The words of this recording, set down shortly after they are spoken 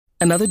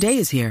Another day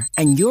is here,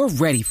 and you're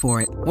ready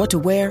for it. What to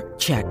wear?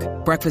 Check.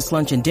 Breakfast,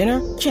 lunch, and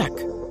dinner? Check.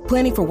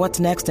 Planning for what's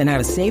next and how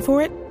to save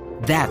for it?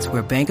 That's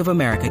where Bank of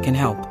America can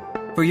help.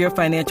 For your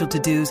financial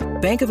to-dos,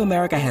 Bank of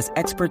America has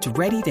experts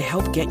ready to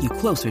help get you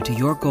closer to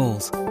your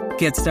goals.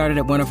 Get started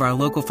at one of our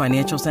local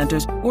financial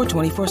centers or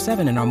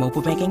 24/7 in our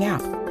mobile banking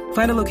app.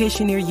 Find a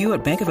location near you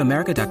at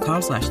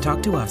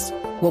bankofamerica.com/talktous.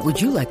 What would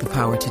you like the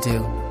power to do?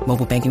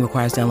 Mobile banking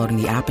requires downloading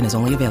the app and is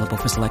only available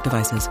for select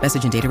devices.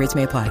 Message and data rates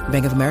may apply.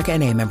 Bank of America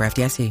N.A., member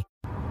FDIC.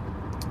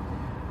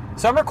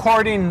 So I'm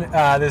recording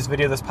this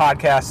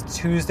podcast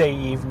Tuesday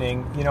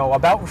evening,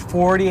 about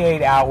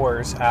 48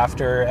 hours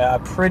after a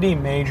pretty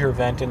major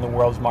event in the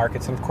world's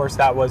markets. And of course,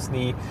 that was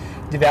the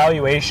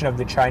devaluation of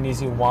the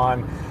Chinese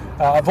yuan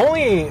of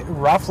only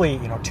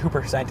roughly,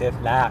 2%, if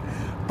that,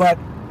 but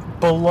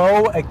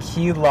below a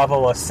key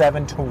level of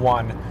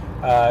 7-to-1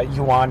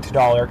 yuan to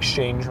dollar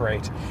exchange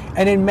rate.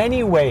 And in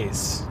many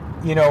ways,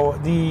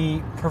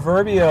 the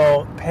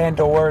proverbial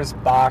Pandora's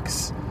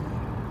box,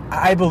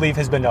 I believe,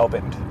 has been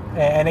opened.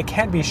 And it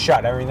can't be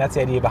shut. I mean, that's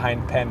the idea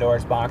behind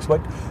Pandora's box.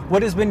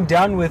 What has been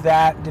done with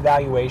that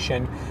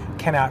devaluation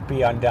cannot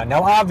be undone.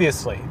 Now,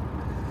 obviously,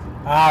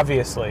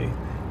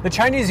 the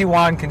Chinese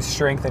yuan can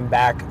strengthen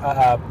back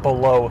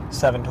below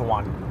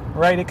 7-to-1,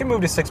 right? It can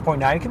move to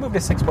 6.9, it can move to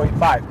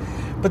 6.5.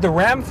 But the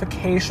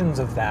ramifications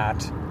of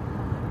that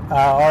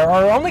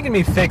are only going to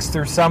be fixed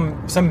through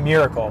some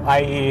miracle,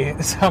 i.e.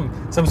 some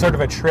sort of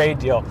a trade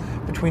deal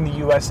between the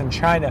U.S. and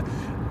China.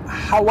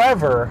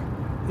 However,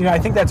 I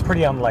think that's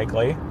pretty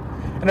unlikely.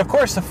 And of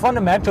course, the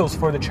fundamentals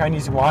for the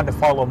Chinese yuan to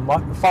fall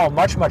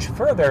much, much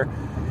further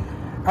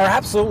are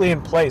absolutely in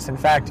place. In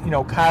fact,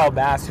 Kyle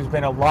Bass, who's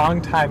been a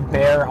long-time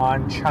bear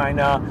on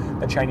China,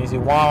 the Chinese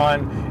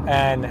yuan,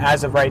 and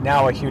as of right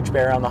now, a huge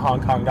bear on the Hong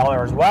Kong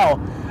dollar as well,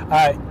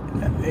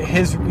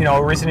 his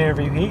recent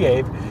interview he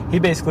gave, he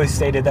basically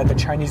stated that the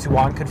Chinese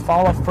yuan could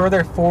fall a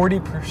further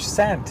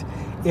 40%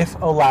 if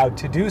allowed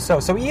to do so.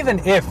 So even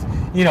if,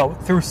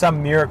 through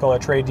some miracle a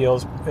trade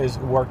deal is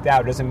worked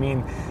out, doesn't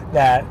mean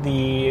that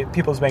the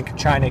People's Bank of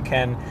China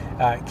can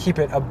keep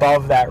it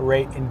above that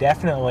rate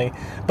indefinitely.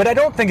 But I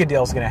don't think a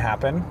deal is going to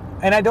happen.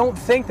 And I don't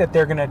think that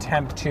they're going to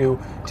attempt to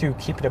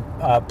keep it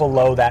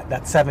below that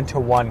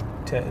 7-to-1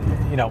 to,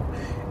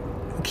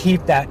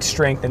 keep that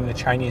strength in the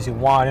Chinese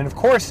yuan. And of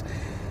course,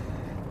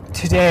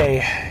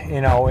 today,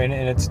 in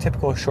its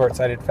typical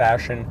short-sighted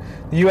fashion,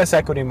 the U.S.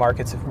 equity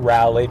markets have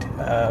rallied.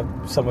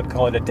 Some would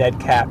call it a dead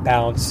cat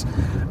bounce.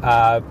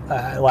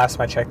 Last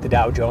time I checked, the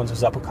Dow Jones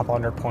was up a couple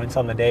hundred points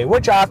on the day,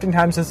 which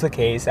oftentimes is the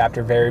case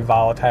after very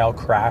volatile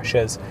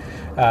crashes,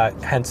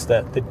 hence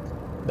the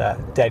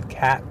dead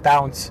cat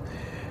bounce.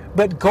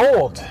 But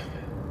gold,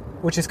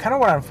 which is kind of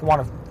what I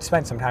want to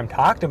spend some time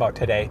talking about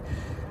today,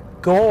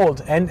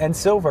 gold and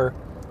silver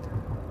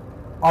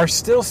are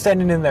still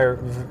standing in a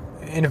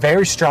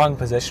very strong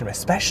position,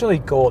 especially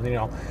gold,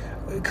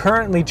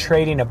 currently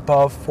trading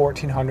above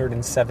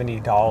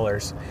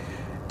 $1,470.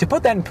 To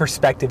put that in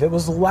perspective, it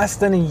was less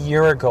than a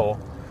year ago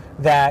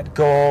that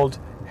gold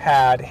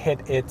had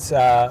hit its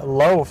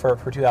low for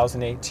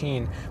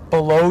 2018,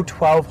 below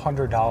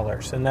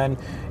 $1,200. And then,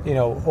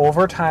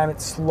 over time,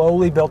 it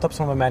slowly built up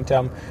some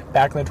momentum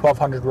back in the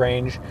 1,200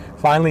 range,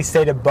 finally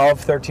stayed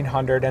above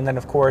 1,300, and then,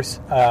 of course,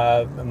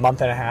 a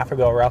month and a half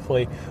ago,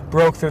 roughly,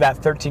 broke through that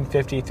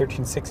 1,350,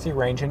 1,360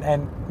 range.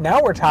 And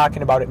now we're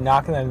talking about it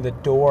knocking on the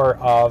door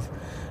of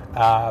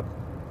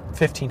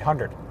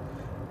 1,500.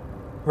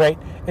 Right?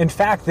 In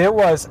fact, there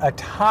was a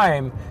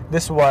time,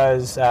 this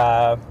was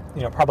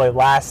probably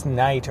last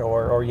night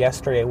or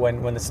yesterday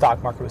when the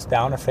stock market was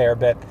down a fair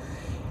bit,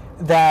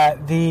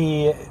 that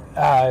the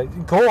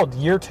gold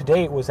year to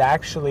date was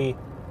actually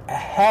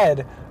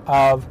ahead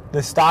of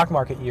the stock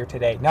market year to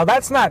date. Now,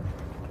 that's not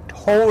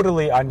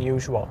totally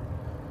unusual,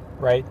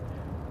 right?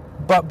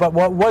 But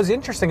what was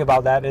interesting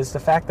about that is the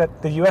fact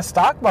that the U.S.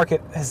 stock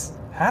market has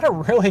had a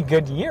really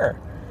good year,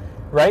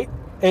 right?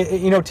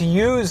 To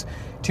use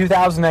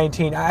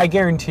 2019, I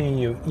guarantee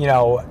you,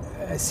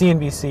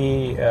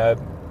 CNBC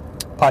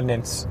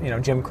pundits,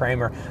 Jim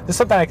Cramer, there's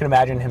something I can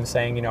imagine him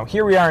saying,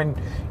 here we are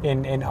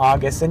in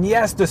August, and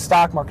yes, the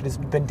stock market has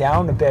been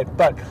down a bit,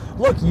 but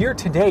look, year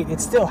to date,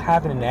 it's still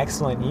having an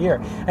excellent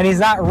year. And he's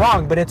not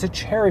wrong, but it's a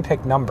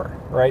cherry-picked number,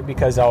 right?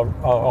 Because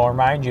I'll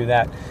remind you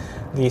that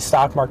the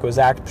stock market was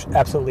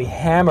absolutely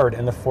hammered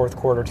in the fourth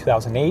quarter of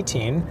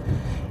 2018,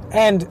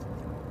 and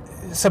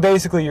so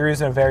basically you're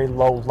using a very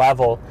low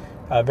level,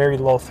 a very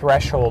low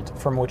threshold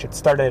from which it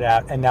started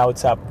at, and now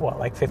it's up,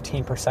 like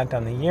 15%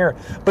 on the year.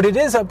 But it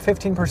is up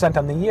 15%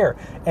 on the year,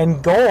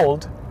 and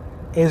gold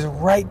is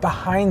right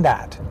behind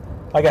that,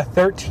 like a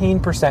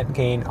 13%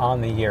 gain on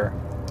the year,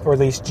 or at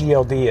least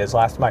GLD is,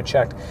 last time I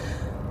checked.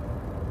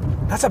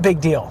 That's a big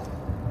deal,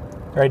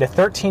 right? A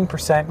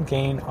 13%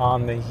 gain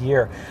on the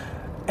year.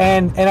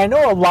 And I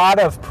know a lot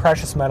of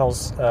precious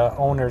metals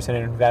owners and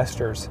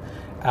investors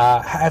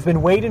have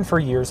been waiting for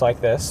years like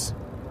this,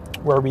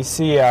 where we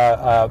see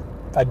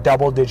a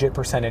double-digit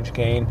percentage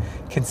gain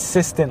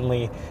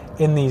consistently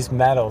in these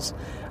metals.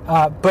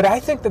 But I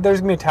think that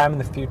there's going to be a time in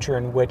the future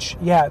in which,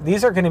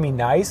 these are going to be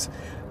nice,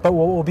 But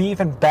what will be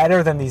even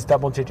better than these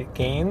double-digit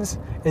gains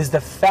is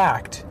the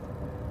fact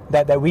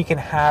that we can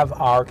have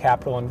our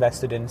capital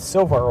invested in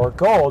silver or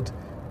gold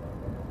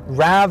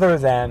rather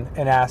than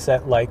an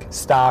asset like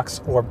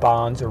stocks or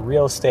bonds or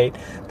real estate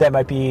that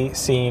might be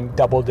seeing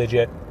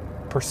double-digit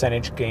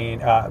percentage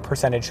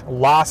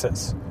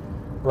losses,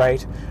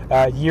 right?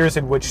 Years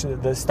in which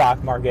the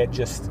stock market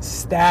just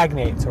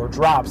stagnates or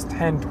drops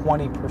 10,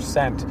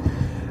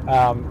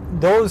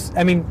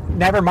 20%.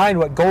 Never mind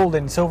what gold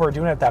and silver are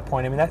doing at that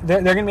point. I mean,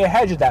 they're going to be a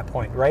hedge at that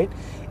point, right?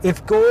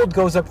 If gold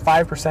goes up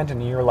 5% in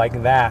a year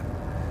like that,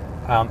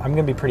 I'm going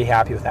to be pretty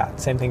happy with that.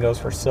 Same thing goes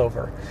for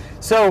silver.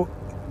 So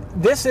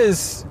this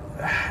is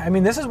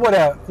what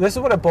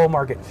a bull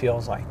market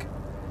feels like,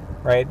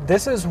 right?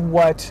 This is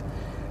what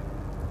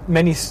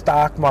many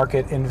stock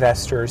market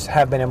investors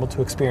have been able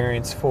to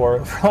experience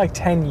for like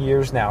 10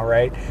 years now,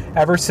 right?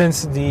 Ever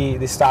since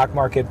the stock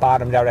market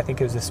bottomed out, I think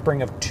it was the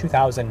spring of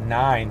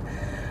 2009,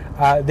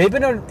 they've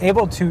been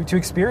able to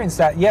experience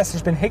that. Yes,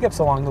 there's been hiccups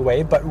along the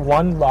way, but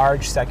one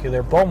large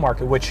secular bull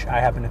market, which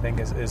I happen to think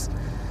is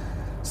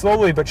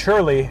slowly but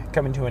surely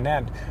coming to an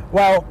end.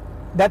 Well,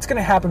 that's going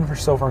to happen for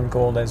silver and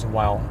gold as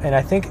well. And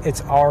I think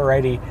it's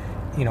already,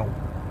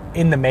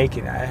 in the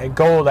making.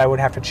 Gold, I would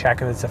have to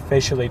check if it's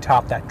officially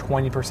topped that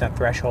 20%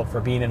 threshold for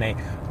being in a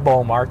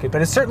bull market,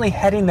 but it's certainly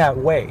heading that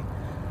way,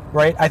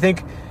 right? I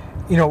think,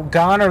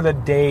 gone are the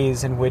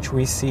days in which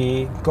we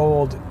see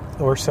gold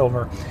or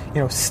silver,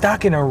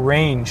 stuck in a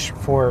range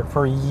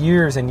for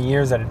years and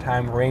years at a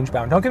time, range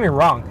bound. Don't get me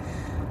wrong.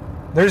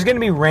 There's going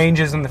to be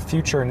ranges in the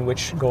future in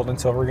which gold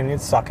and silver are going to get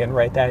stuck in,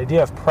 right? That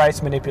idea of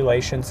price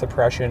manipulation,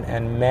 suppression,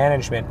 and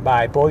management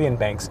by bullion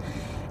banks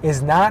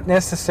is not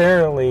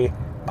necessarily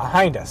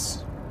behind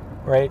us,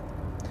 right?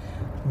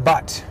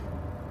 But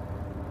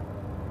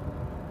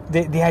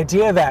the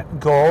idea that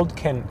gold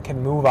can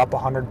move up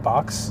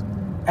 $100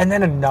 and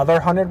then another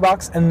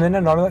 $100 and then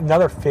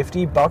another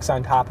 $50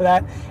 on top of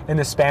that in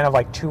the span of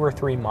like 2 or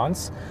 3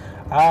 months,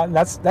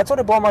 that's what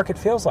a bull market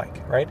feels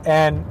like, right?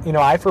 And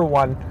I, for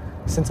one,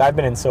 since I've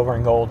been in silver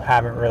and gold,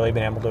 haven't really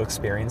been able to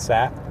experience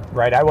that,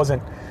 right? I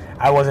wasn't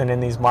in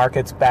these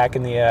markets back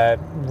in the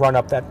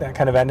run-up that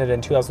kind of ended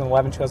in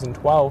 2011,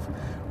 2012,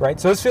 right?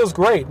 So this feels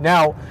great.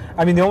 Now,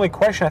 the only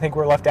question I think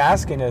we're left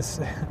asking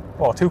is,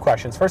 well, 2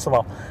 questions. First of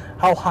all,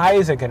 how high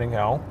is it going to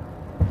go?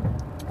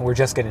 We're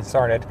just getting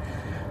started.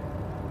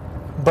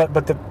 But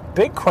the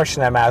big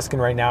question I'm asking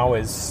right now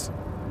is,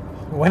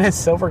 when is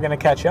silver going to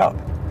catch up?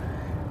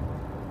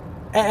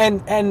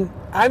 And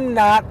I'm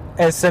not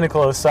as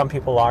cynical as some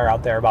people are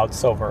out there about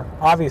silver.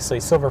 Obviously,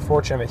 Silver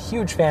Fortune, I'm a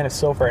huge fan of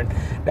silver. And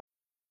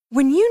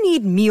when you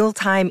need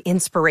mealtime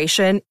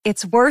inspiration,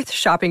 it's worth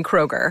shopping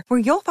Kroger, where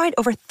you'll find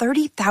over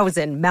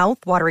 30,000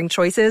 mouth-watering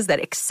choices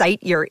that excite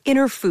your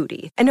inner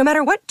foodie. And no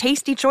matter what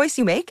tasty choice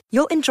you make,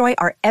 you'll enjoy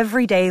our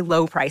everyday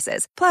low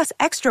prices, plus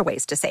extra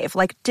ways to save,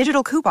 like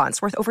digital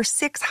coupons worth over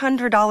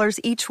 $600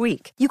 each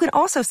week. You can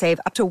also save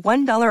up to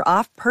 $1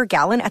 off per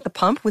gallon at the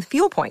pump with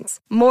fuel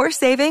points. More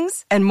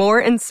savings and more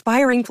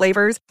inspiring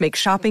flavors make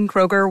shopping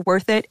Kroger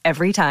worth it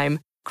every time.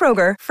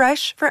 Kroger,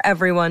 fresh for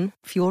everyone.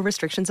 Fuel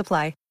restrictions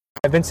apply.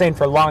 I've been saying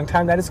for a long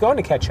time that it's going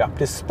to catch up,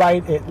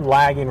 despite it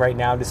lagging right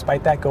now,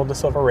 despite that gold to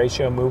silver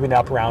ratio moving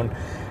up around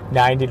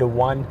 90 to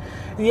 1.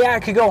 Yeah,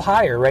 it could go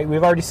higher, right?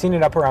 We've already seen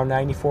it up around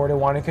 94 to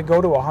 1. It could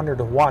go to 100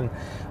 to 1.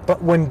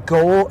 But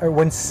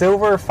when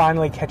silver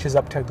finally catches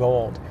up to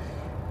gold,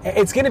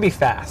 it's going to be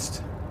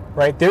fast,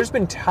 right? There's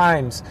been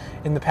times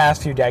in the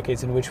past few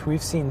decades in which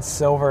we've seen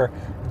silver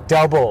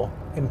double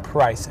in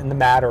price in the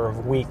matter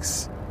of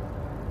weeks,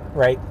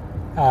 right?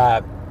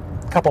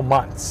 Couple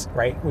months,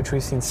 right, which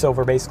we've seen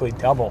silver basically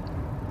double.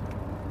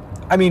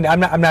 I'm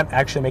not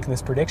actually making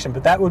this prediction,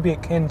 but that would be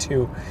akin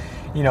to,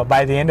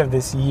 by the end of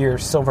this year,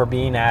 silver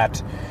being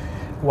at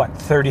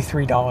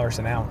 $33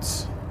 an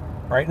ounce,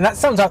 right? And that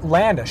sounds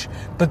outlandish,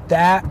 but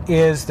that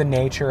is the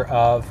nature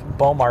of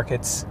bull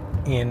markets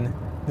in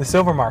the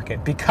silver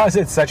market, because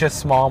it's such a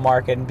small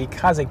market and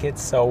because it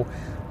gets so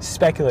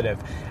speculative.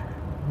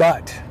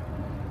 But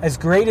as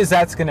great as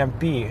that's going to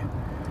be,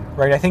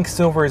 right, I think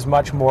silver is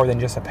much more than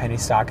just a penny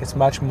stock. It's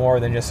much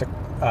more than just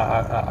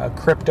a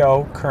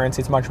cryptocurrency.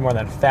 It's much more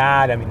than a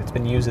fad. It's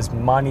been used as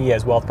money,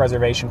 as wealth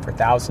preservation for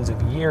thousands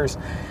of years.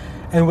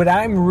 And what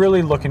I'm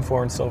really looking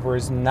for in silver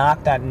is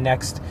not that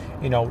next,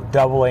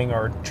 doubling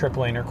or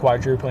tripling or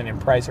quadrupling in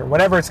price or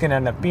whatever it's going to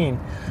end up being.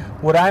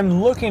 What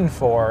I'm looking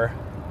for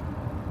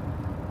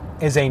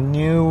is a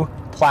new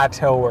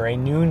plateau or a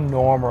new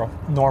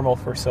normal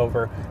for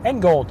silver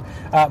and gold,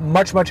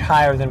 much, much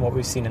higher than what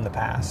we've seen in the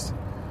past.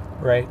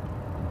 Right,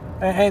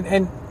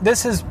 and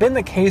this has been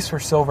the case for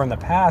silver in the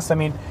past.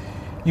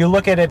 You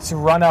look at its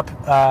run up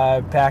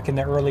back in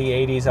the early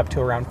 80s up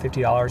to around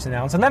 $50 an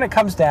ounce, and then it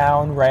comes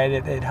down, right?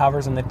 It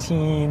hovers in the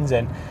teens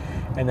and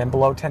then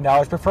below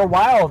 $10. But for a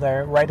while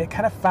there, right, it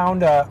kind of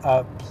found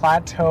a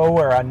plateau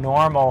or a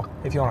normal,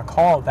 if you want to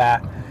call it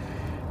that,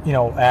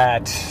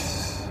 at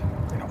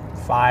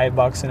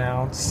 $5 an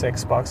ounce,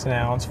 $6 an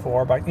ounce,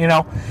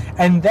 $4,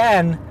 and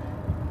then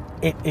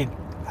it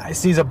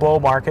sees a bull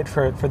market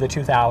for the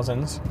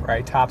 2000s,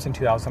 right? Tops in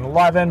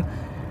 2011.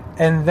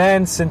 And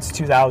then since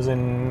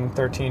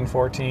 2013,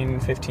 14,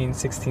 15,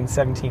 16,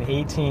 17,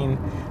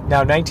 18,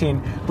 now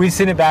 19, we've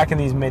seen it back in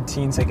these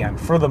mid-teens again,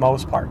 for the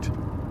most part,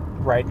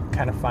 right?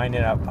 Kind of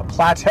finding a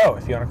plateau,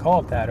 if you want to call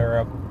it that,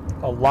 or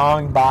a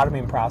long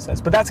bottoming process.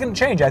 But that's going to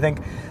change. I think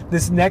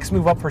this next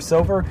move up for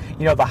silver,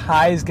 the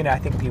high is going to, I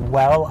think, be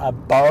well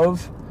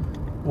above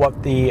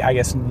what the, I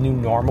guess, new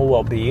normal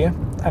will be.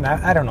 And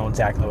I don't know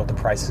exactly what the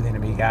price is going to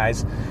be,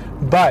 guys.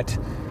 But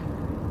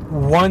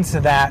once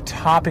that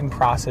topping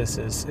process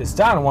is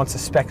done, once the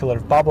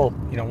speculative bubble,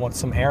 once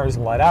some air is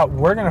let out,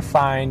 we're going to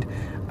find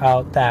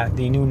out that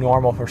the new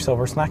normal for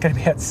silver is not going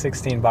to be at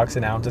 $16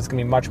 an ounce. It's going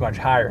to be much, much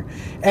higher.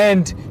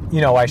 And,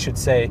 I should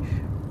say,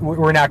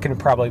 we're not going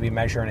to probably be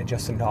measuring it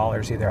just in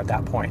dollars either at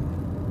that point,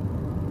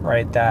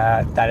 right?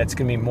 That it's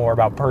going to be more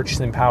about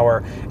purchasing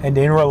power and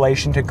in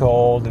relation to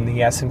gold and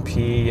the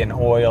S&P and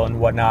oil and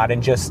whatnot,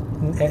 and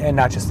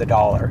not just the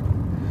dollar.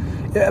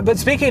 But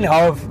speaking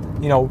of,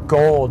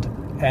 gold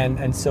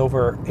and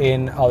silver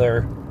in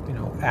other,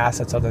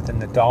 assets other than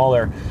the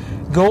dollar,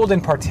 gold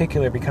in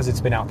particular, because it's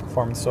been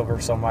outperforming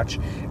silver so much,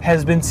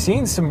 has been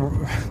seeing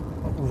some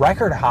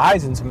record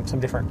highs in some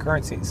different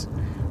currencies,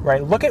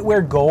 right? Look at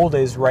where gold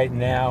is right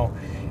now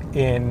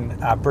in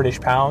British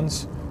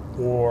pounds,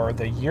 or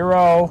the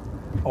euro,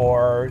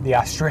 or the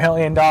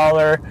Australian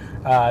dollar,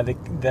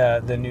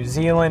 the New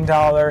Zealand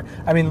dollar.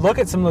 I mean, look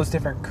at some of those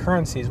different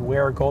currencies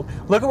where gold.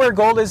 Look at where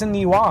gold is in the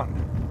yuan,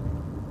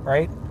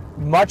 right?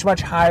 Much,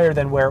 much higher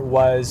than where it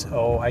was,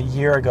 a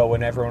year ago,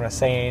 when everyone was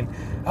saying,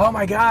 oh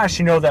my gosh,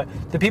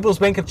 the People's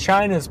Bank of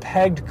China has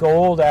pegged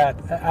gold at,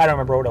 I don't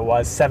remember what it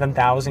was,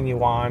 7,000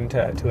 yuan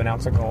to an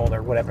ounce of gold,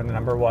 or whatever the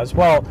number was.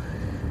 Well,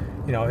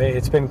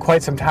 it's been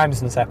quite some time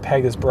since that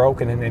peg is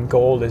broken, and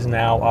gold is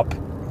now up,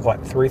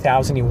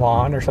 3,000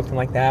 yuan or something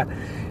like that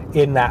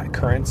in that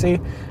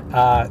currency.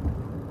 And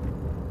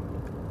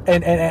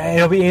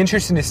it'll be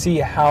interesting to see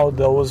how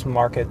those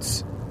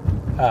markets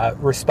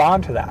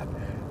respond to that.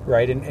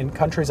 Right, in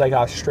countries like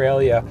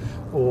Australia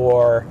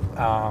or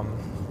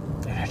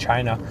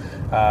China,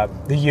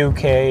 the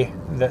UK,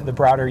 the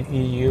broader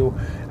EU,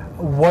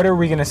 what are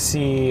we going to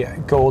see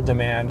gold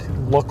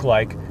demand look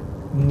like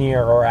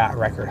near or at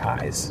record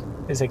highs?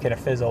 Is it going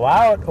to fizzle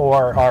out,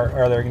 or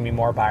are there going to be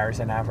more buyers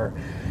than ever?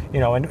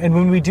 And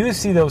when we do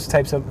see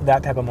that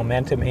type of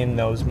momentum in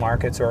those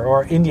markets,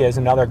 or India is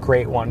another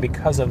great one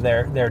because of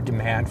their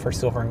demand for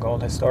silver and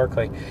gold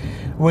historically.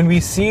 When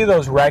we see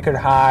those record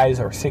highs,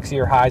 or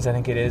 6-year highs, I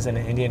think it is, in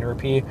an Indian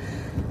rupee,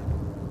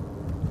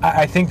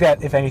 I think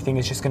that, if anything,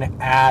 is just going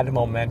to add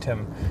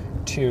momentum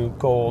to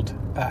gold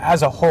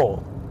as a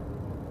whole.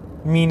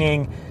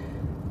 Meaning,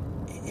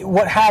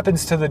 what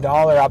happens to the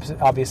dollar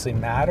obviously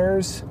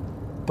matters,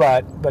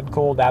 but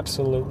gold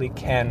absolutely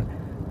can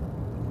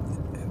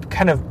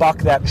kind of buck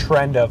that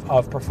trend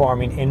of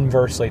performing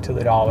inversely to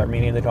the dollar,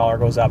 meaning the dollar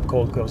goes up,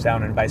 gold goes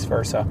down, and vice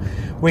versa.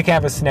 We can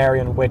have a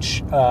scenario in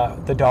which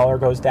the dollar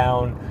goes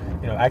down,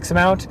 X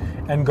amount,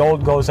 and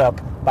gold goes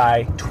up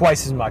by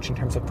twice as much in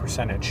terms of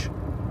percentage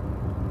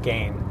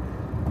gain.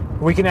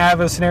 We can have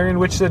a scenario in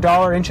which the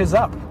dollar inches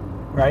up,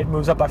 right?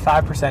 Moves up by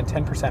 5%,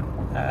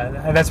 10%.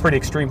 And that's pretty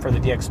extreme for the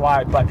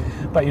DXY, but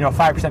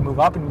 5% move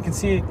up, and you can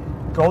see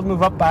gold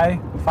move up by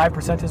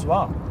 5% as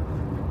well,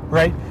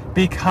 right?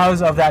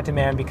 Because of that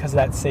demand, because of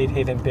that safe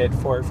haven bid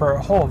for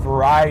a whole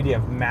variety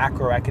of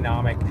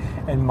macroeconomic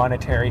and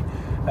monetary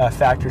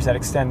factors that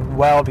extend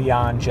well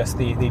beyond just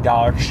the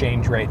dollar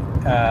exchange rate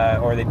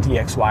or the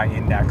DXY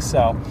index.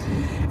 So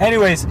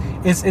anyways,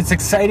 it's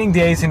exciting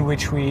days in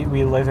which we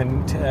live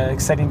in,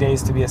 exciting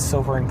days to be a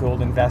silver and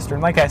gold investor.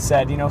 And like I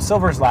said,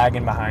 silver's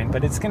lagging behind,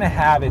 but it's going to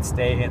have its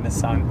day in the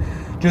sun,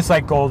 just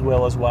like gold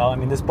will as well. I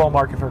mean, this bull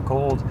market for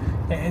gold,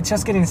 it's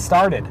just getting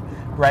started,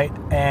 right?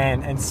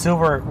 And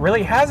silver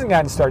really hasn't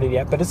gotten started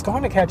yet, but it's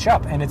going to catch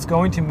up, and it's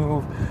going to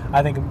move,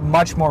 I think,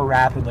 much more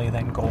rapidly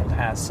than gold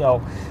has.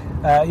 So,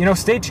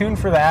 stay tuned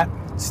for that.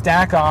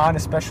 Stack on,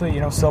 especially,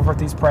 silver at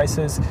these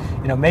prices.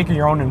 Make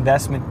your own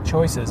investment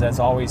choices. As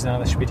always, none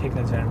of this should be taken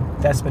as an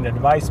investment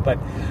advice, but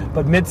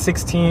mid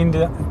 16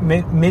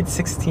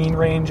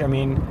 range. I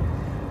mean,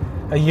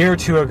 a year or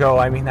two ago,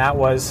 that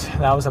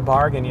was a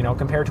bargain,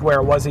 compared to where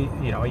it was, a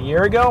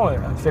year ago,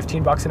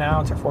 $15 an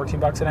ounce or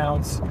 $14 an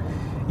ounce.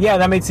 Yeah,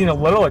 that may seem a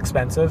little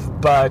expensive,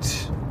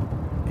 but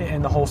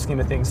in the whole scheme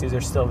of things, these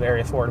are still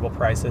very affordable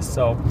prices.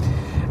 So,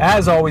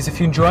 as always, if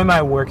you enjoy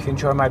my work, if you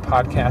enjoy my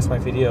podcast, my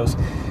videos,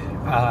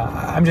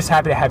 I'm just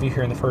happy to have you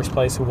here in the first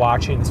place,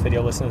 watching this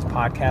video, listening to this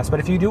podcast. But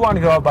if you do want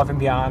to go above and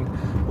beyond,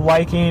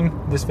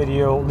 liking this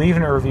video,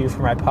 leaving a review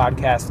for my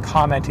podcast,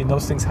 commenting,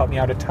 those things help me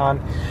out a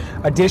ton.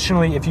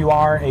 Additionally, if you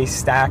are a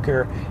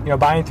stacker,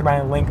 buying through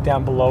my link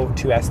down below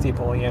to SD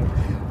Bullion,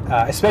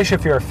 especially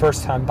if you're a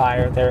first-time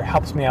buyer, there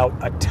helps me out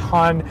a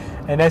ton.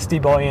 And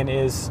SD Bullion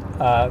is,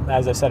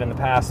 as I've said in the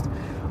past,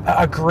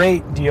 a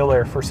great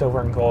dealer for silver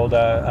and gold,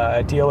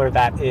 a dealer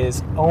that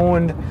is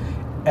owned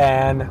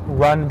and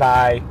run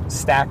by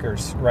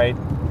stackers, right?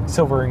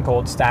 Silver and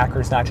gold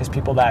stackers, not just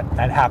people that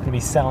happen to be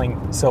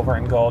selling silver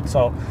and gold.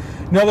 So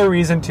another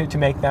reason to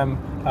make them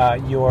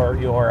your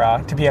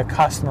to be a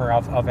customer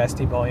of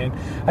SD Bullion.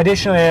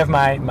 Additionally, I have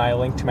my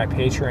link to my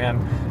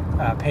Patreon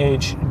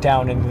page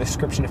down in the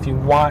description if you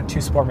want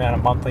to support me on a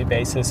monthly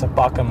basis,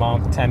 $1 a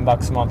month,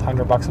 $10 a month,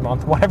 $100 a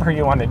month, whatever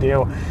you want to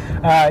do.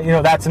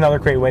 That's another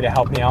great way to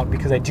help me out,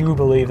 because I do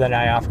believe that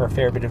I offer a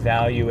fair bit of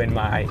value in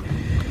my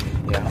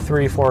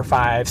 3, 4,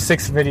 5,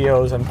 6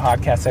 videos and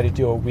podcasts that I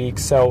do a week.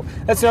 So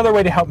that's another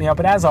way to help me out.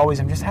 But as always,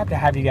 I'm just happy to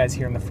have you guys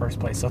here in the first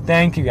place. So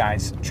thank you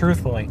guys,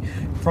 truthfully,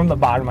 from the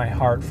bottom of my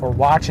heart, for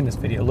watching this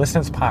video,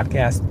 listening to this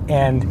podcast,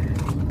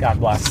 and God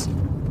bless.